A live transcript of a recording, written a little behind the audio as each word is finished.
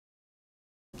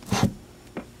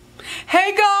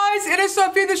Hey guys, it is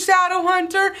Sophie the Shadow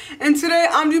Hunter, and today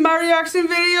I'm doing my reaction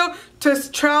video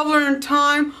to Traveler in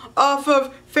Time off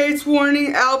of Fate's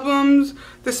Warning albums,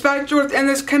 The Spectre, and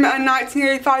this came out in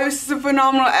 1985. This is a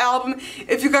phenomenal album.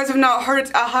 If you guys have not heard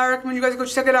it, I highly recommend you guys go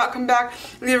check it out, come back,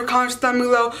 and leave your comments down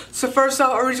below. So first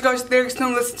off, I'll read you guys the lyrics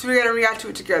and listen to it and react to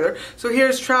it together. So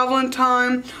here's Traveler in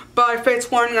Time by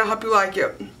Fate's Warning. I hope you like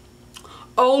it.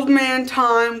 Old man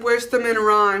time, wisdom in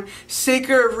rhyme,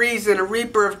 seeker of reason, a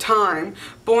reaper of time.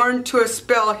 Born to a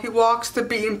spell, he walks the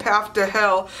beaten path to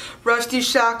hell. Rusty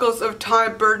shackles of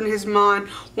time burden his mind.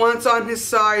 Once on his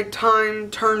side, time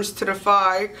turns to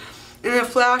defy. In a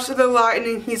flash of the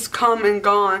lightning, he's come and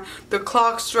gone. The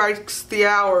clock strikes the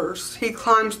hours. He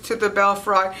climbs to the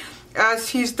belfry, as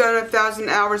he's done 1,000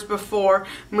 hours before.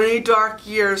 Many dark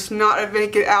years, not a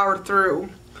vacant hour through.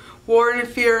 War and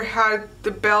fear had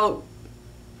the bell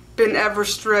been ever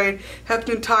strayed,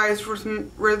 hypnotized with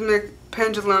rhythmic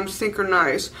pendulum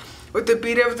synchronized. With the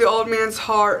beat of the old man's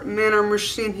heart, man or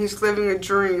machine, he's living a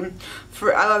dream.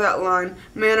 For I love that line.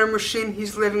 Man or machine,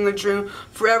 he's living a dream.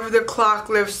 Forever the clock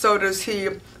lives, so does he.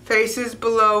 Faces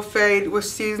below fade with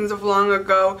seasons of long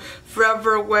ago.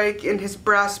 Forever awake in his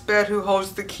brass bed, who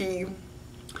holds the key.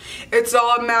 It's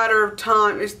all a matter of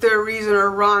time. Is there reason or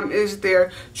rhyme? Is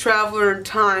there traveler in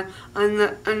time?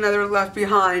 Another left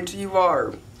behind, you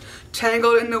are.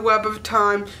 Tangled in the web of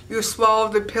time, you swallow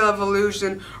the pill of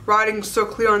illusion. Writing so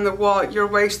clear on the wall, your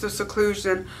waste of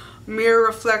seclusion. Mirror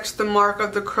reflects the mark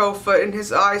of the crowfoot in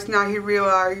his eyes. Now he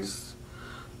realizes.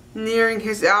 Nearing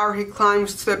his hour, he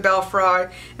climbs to the belfry,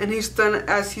 and he's done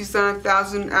as he's done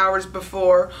 1,000 hours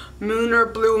before. Moon or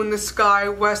blue in the sky,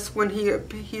 west when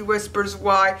he whispers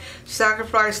why.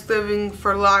 Sacrifice living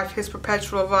for life, his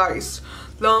perpetual vice.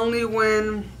 Lonely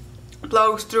wind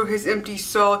blows through his empty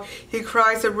soul. He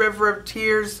cries a river of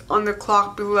tears on the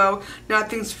clock below.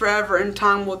 Nothing's forever and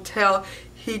time will tell.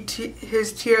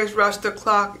 His tears rushed the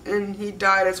clock and he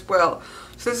died as well.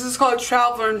 So this is called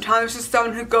Traveler in Time. This is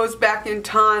someone who goes back in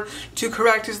time to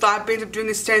correct his life, ends up doing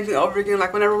the same thing over again.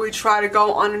 Like whenever we try to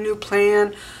go on a new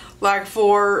plan, like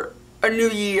for a new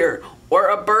year or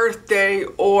a birthday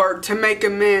or to make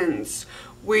amends,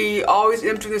 we always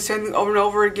end up doing the same thing over and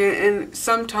over again. And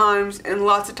sometimes, and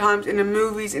lots of times in the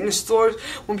movies, in the stores,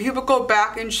 when people go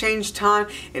back and change time,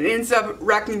 it ends up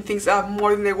wrecking things up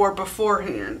more than they were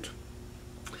beforehand.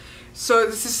 So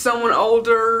this is someone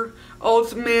older,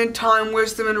 old man, time,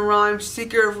 wisdom, and rhyme,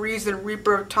 seeker of reason,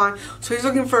 reaper of time. So he's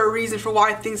looking for a reason for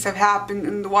why things have happened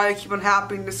and why they keep on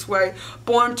happening this way.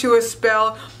 Born to a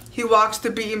spell, he walks the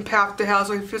beaten path to hell,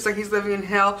 so he feels like he's living in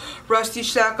hell. Rusty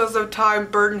shackles of time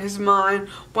burden his mind.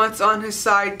 Once on his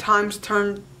side, times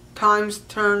turn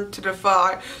to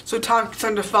defy. So time keeps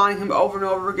on defying him over and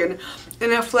over again.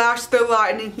 In a flash of the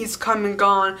lightning, he's come and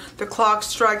gone. The clock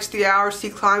strikes the hours. He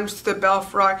climbs to the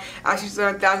belfry, as he's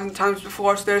done 1,000 times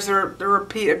before. So there's the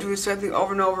repeat of doing something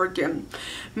over and over again.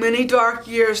 Many dark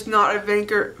years, not a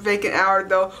vacant hour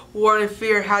though. War and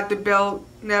fear had the bell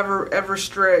never ever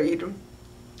strayed.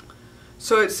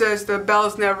 So it says the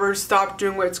bell's never stopped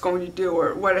doing what it's going to do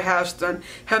or what it has done.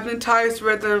 Hypnotized,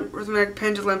 rhythmic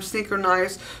pendulum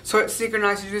synchronized. So it's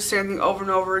synchronized to do the same thing over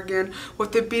and over again.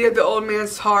 With the beat of the old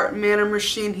man's heart, man or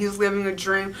machine, he's living a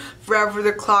dream. Forever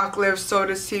the clock lives, so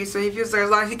does he. So he feels like as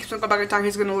long as he keeps on going back in time,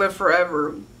 he's going to live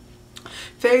forever.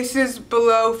 Faces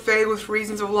below fade with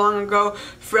reasons of long ago,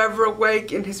 forever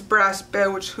awake in his brass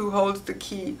bed, who holds the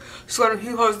key. So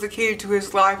who holds the key to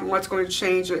his life and what's going to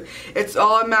change it. It's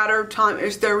all a matter of time.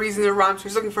 Is there a reason to rhyme? So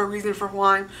he's looking for a reason for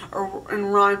rhyme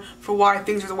for why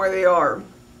things are the way they are.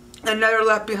 Another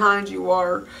left behind, you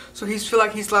are. So he feels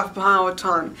like he's left behind all the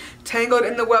time. Tangled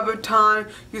in the web of time,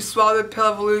 you swallow the pill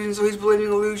of illusion. So he's believing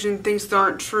illusion, things that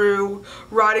aren't true.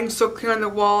 Writing so clear on the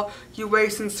wall, you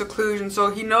waste in seclusion. So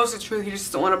he knows the truth, he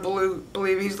just doesn't want to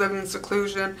believe he's living in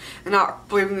seclusion and not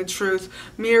believing the truth.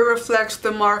 Mirror reflects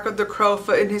the mark of the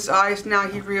crowfoot in his eyes. Now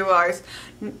he realized.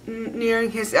 Nearing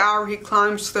his hour, he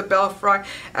climbs to the belfry,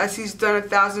 as he's done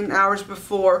 1,000 hours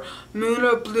before. Moon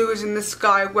or blue is in the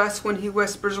sky, west when he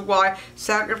whispers why.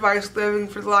 Sacrifice living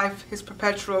for life, his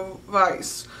perpetual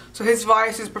vice. So his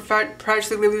vice is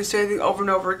perpetually living the same thing over and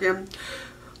over again.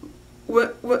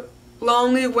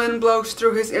 Lonely wind blows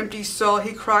through his empty soul.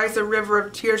 He cries a river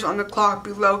of tears on the clock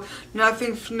below.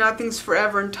 Nothing's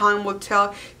forever and time will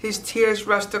tell. His tears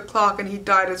rushed the clock and he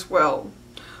died as well.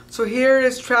 So here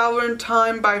is Traveler in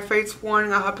Time by Fate's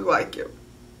Warning. I hope you like it.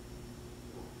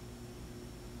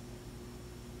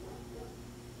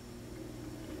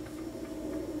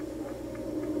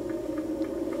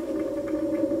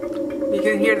 You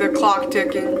can hear the clock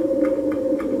ticking.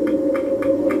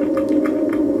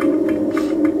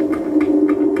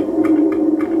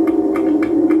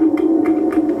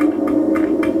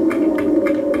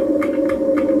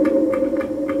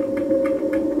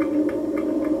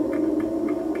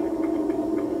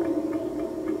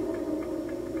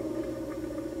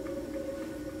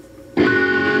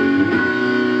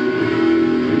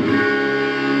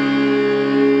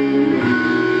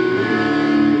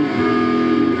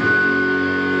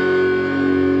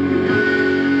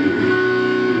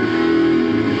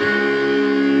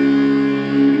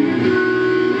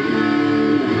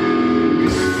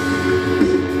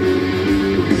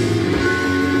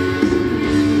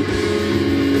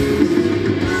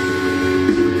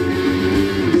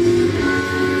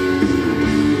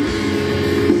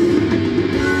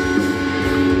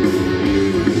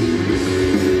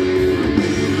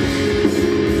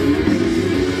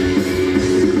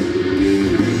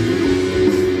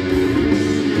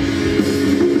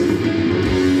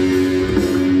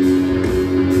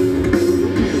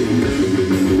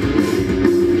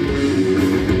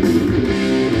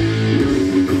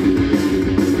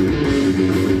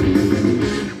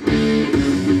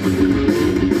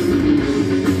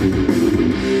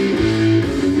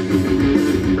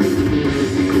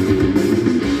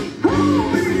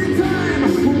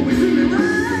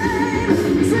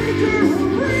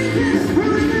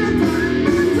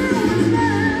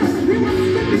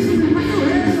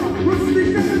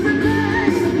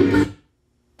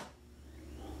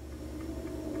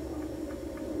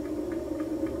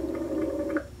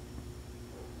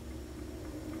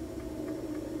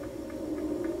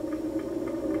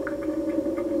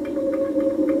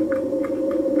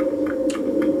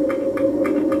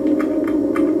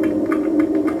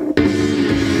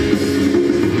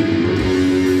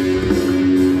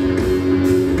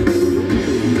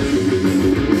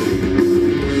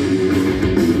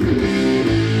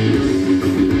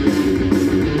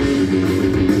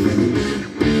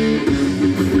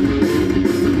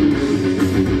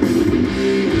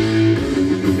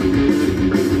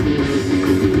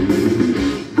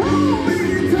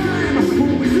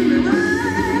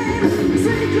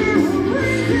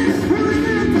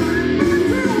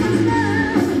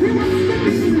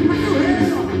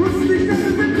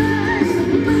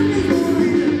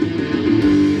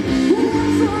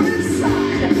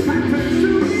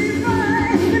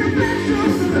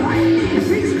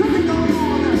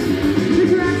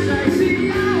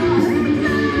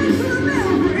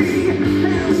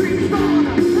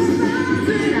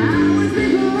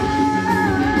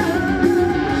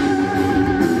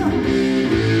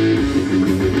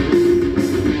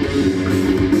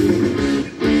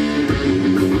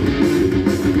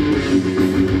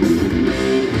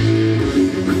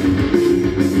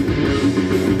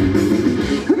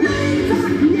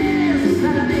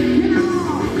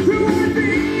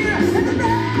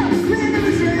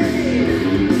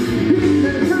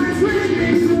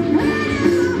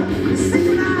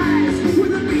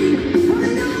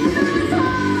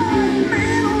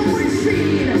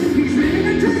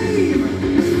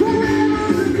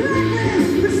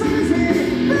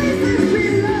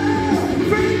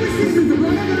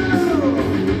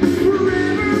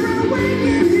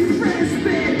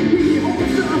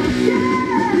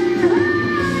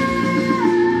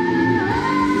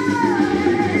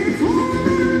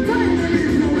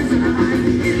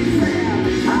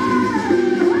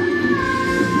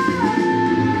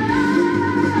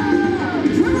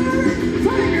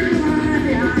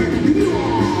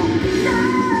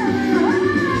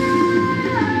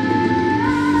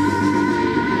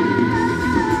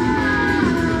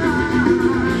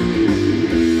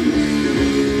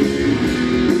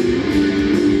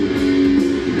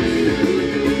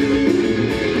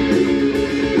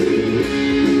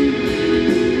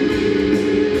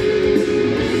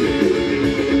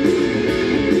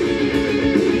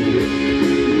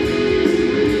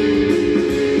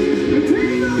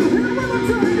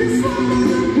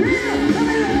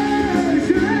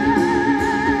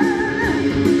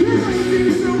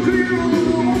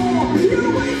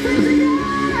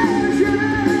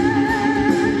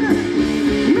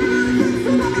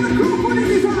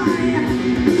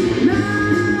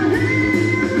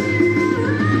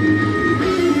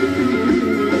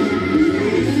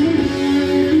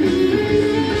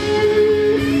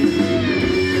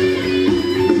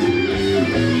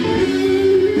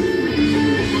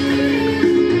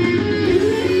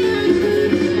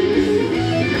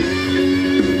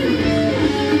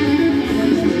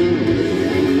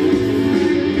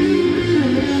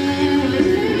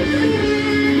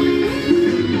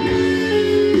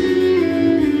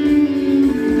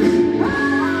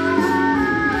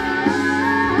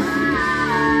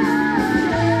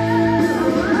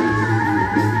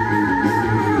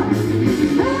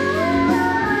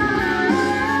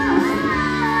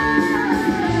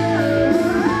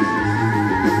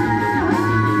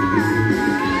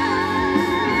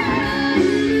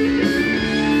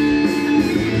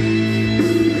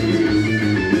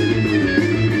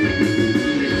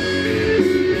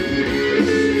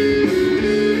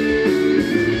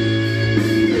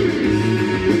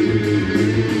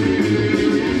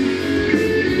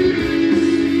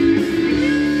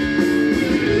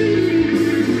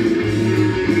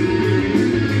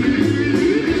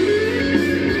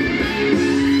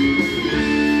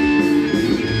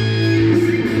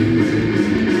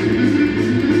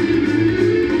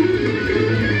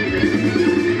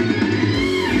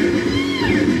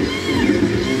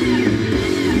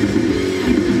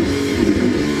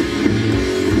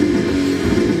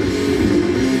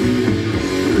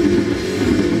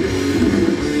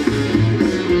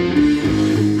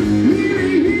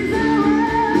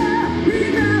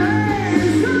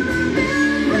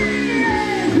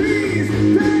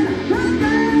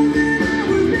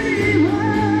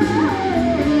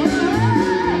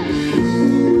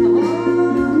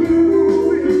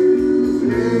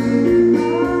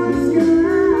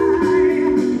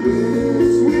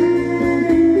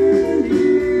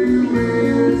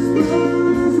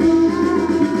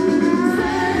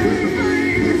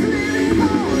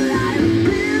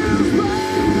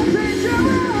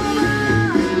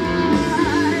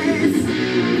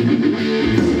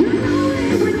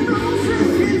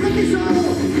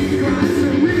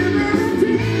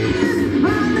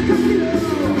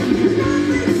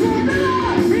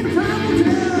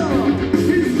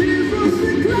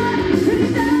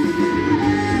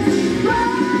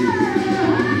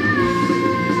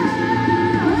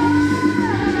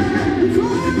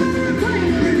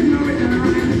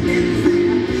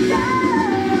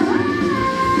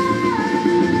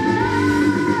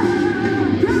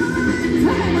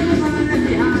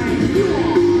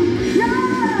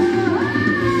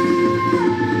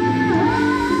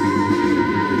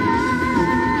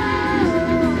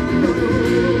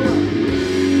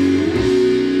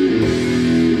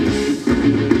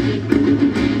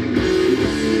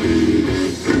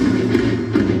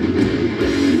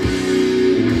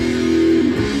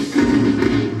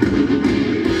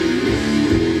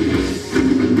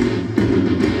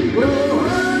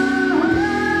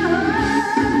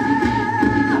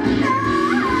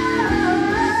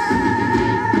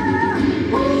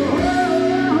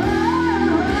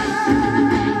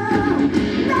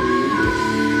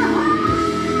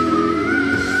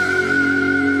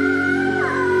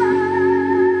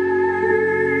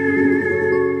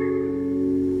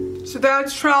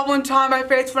 that's Travel in Time by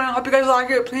Fates Warning. I hope you guys like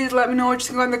it. Please let me know what you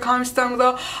think in the comments down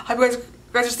below. I hope you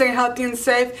guys are staying healthy and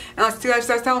safe. And I'll see you guys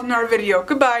next time with another video.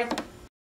 Goodbye.